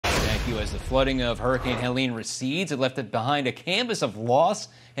you as the flooding of Hurricane Helene recedes. It left it behind a canvas of loss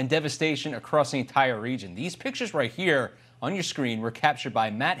and devastation across the entire region. These pictures right here on your screen were captured by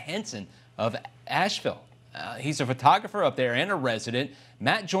Matt Henson of Asheville. He's a photographer up there and a resident.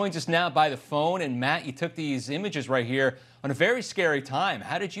 Matt joins us now by the phone. And Matt, you took these images right here on a very scary time.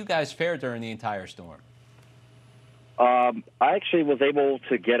 How did you guys fare during the entire storm? I actually was able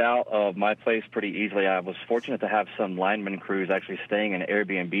to get out of my place pretty easily. I was fortunate to have some lineman crews actually staying in an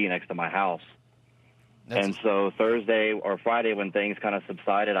Airbnb next to my house. And so Thursday or Friday, when things kind of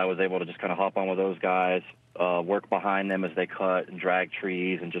subsided, I was able to just kind of hop on with those guys, work behind them as they cut and drag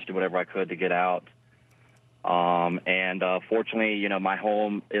trees and just do whatever I could to get out. Fortunately, you know, my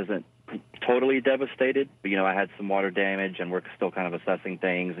home isn't totally devastated, but, you know, I had some water damage, and we're still kind of assessing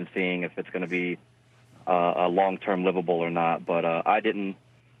things and seeing if it's going to be a long-term livable or not. But I didn't,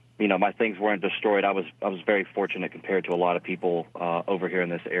 you know, my things weren't destroyed. I was very fortunate compared to a lot of people over here in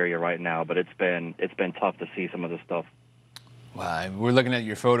this area right now. But it's been tough to see some of this stuff. Wow, we're looking at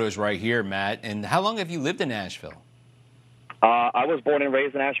your photos right here, Matt. And how long have you lived in Asheville? I was born and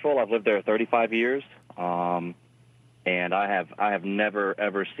raised in Asheville. I've lived there 35 years. And I have never,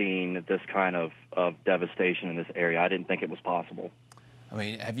 ever seen this kind of devastation in this area. I didn't think it was possible. I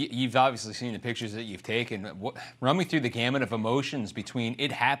mean, you've obviously seen the pictures that you've taken. Run me through the gamut of emotions between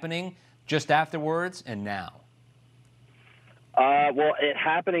it happening just afterwards and now. Well, it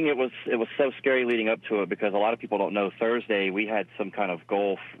happening, it was so scary leading up to it, because a lot of people don't know, Thursday we had some kind of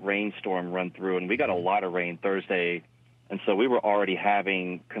Gulf rainstorm run through, and we got a lot of rain Thursday. And so we were already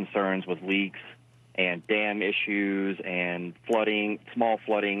having concerns with leaks and dam issues and flooding, small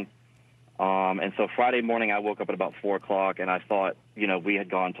flooding. And so Friday morning I woke up at about 4 o'clock, and I thought, you know, we had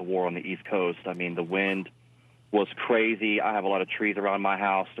gone to war on the East Coast. I mean, the wind was crazy. I have a lot of trees around my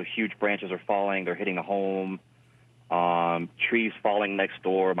house, so huge branches are falling. They're hitting the home. Trees falling next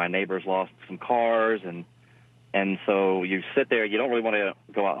door. My neighbors lost some cars, and so you sit there. You don't really want to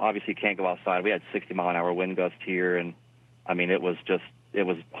go out. Obviously, you can't go outside. We had 60-mile-an-hour wind gusts here, and I mean, it was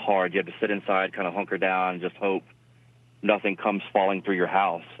hard. You had to sit inside, kind of hunker down, and just hope nothing comes falling through your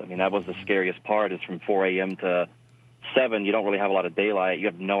house. I mean, that was the scariest part, is from 4 a.m. to 7, you don't really have a lot of daylight. You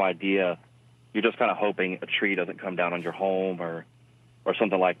have no idea. You're just kind of hoping a tree doesn't come down on your home or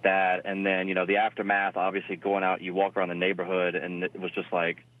something like that. And then, you know, the aftermath, obviously going out, you walk around the neighborhood, and it was just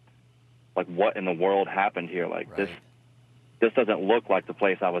like what in the world happened here? Like, right. This doesn't look like the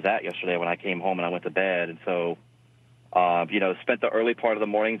place I was at yesterday when I came home and I went to bed. And so, you know, spent the early part of the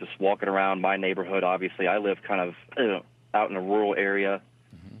morning just walking around my neighborhood. Obviously, I live kind of out in a rural area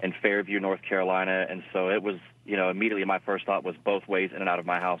in Fairview, North Carolina, and so it was, you know, immediately my first thought was both ways in and out of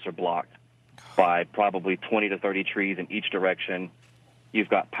my house are blocked by probably 20 to 30 trees in each direction. You've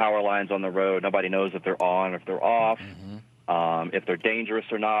got power lines on the road. Nobody knows if they're on or if they're off, if they're dangerous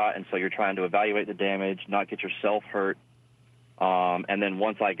or not, and so you're trying to evaluate the damage, not get yourself hurt. And then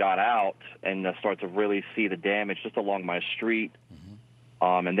once I got out and start to really see the damage just along my street,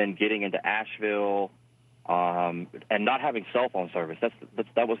 and then getting into Asheville, and not having cell phone service.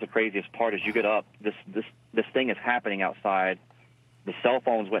 That was the craziest part. As you get up, this thing is happening outside. The cell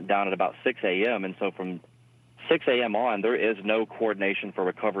phones went down at about 6 a.m. And so from 6 a.m. on, there is no coordination for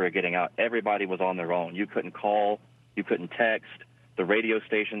recovery or getting out. Everybody was on their own. You couldn't call. You couldn't text. The radio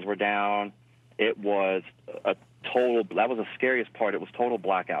stations were down. It was that was the scariest part. It was total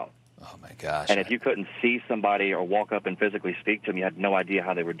blackout. Oh, my gosh. And if you couldn't see somebody or walk up and physically speak to them, you had no idea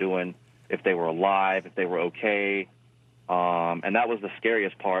how they were doing, if they were alive, if they were okay. And that was the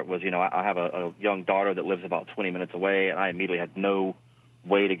scariest part was, you know, I have a young daughter that lives about 20 minutes away, and I immediately had no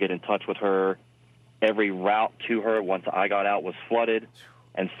way to get in touch with her. Every route to her once I got out was flooded.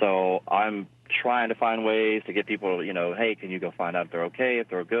 And so I'm trying to find ways to get people, you know, hey, can you go find out if they're okay, if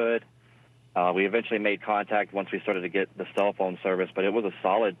they're good. We eventually made contact once we started to get the cell phone service, but it was a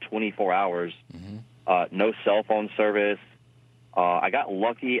solid 24 hours. No cell phone service. I got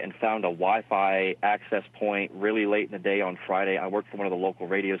lucky and found a Wi-Fi access point really late in the day on Friday. I worked for one of the local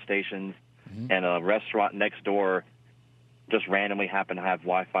radio stations, and a restaurant next door just randomly happened to have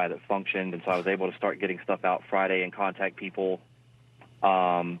Wi-Fi that functioned, and so I was able to start getting stuff out Friday and contact people.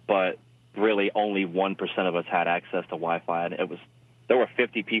 But really only 1% of us had access to Wi-Fi, and there were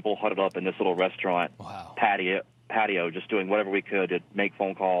 50 people huddled up in this little restaurant patio just doing whatever we could to make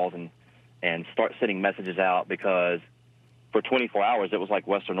phone calls and start sending messages out, because for 24 hours, it was like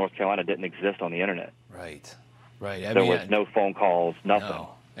Western North Carolina didn't exist on the internet. Right. There was no phone calls, nothing.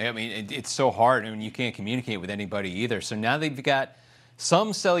 No. I mean, it's so hard. I mean, you can't communicate with anybody either. So now they've got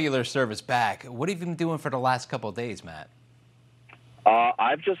some cellular service back. What have you been doing for the last couple of days, Matt?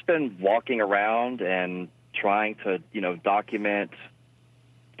 I've just been walking around and trying to, you know, document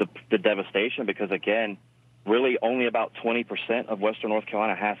the devastation, because again, really only about 20% of Western North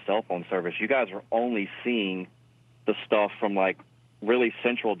Carolina has cell phone service. You guys are only seeing the stuff from like really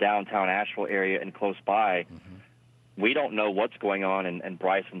central downtown Asheville area and close by. We don't know what's going on in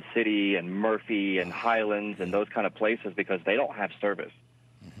Bryson City and Murphy and Highlands and those kind of places because they don't have service.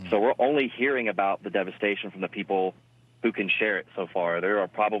 So we're only hearing about the devastation from the people who can share it so far. There are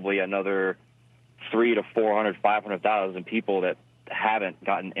probably another 300 to 400, 500,000 people that haven't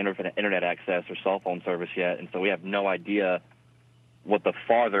gotten internet access or cell phone service yet, and so we have no idea what the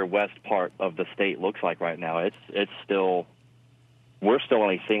farther west part of the state looks like right now. We're still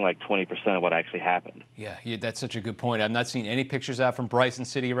only seeing like 20% of what actually happened. Yeah, that's such a good point. I've not seen any pictures out from Bryson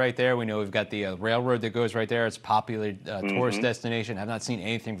City right there. We know we've got the railroad that goes right there. It's a popular tourist destination. I've not seen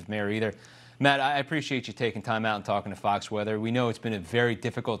anything from there either. Matt, I appreciate you taking time out and talking to Fox Weather. We know it's been a very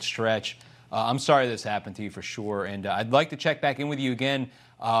difficult stretch. I'm sorry this happened to you for sure, and I'd like to check back in with you again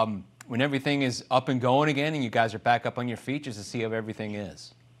when everything is up and going again and you guys are back up on your feet just to see how everything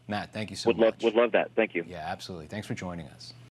is. Matt, thank you so much. Would love that. Thank you. Yeah, absolutely. Thanks for joining us.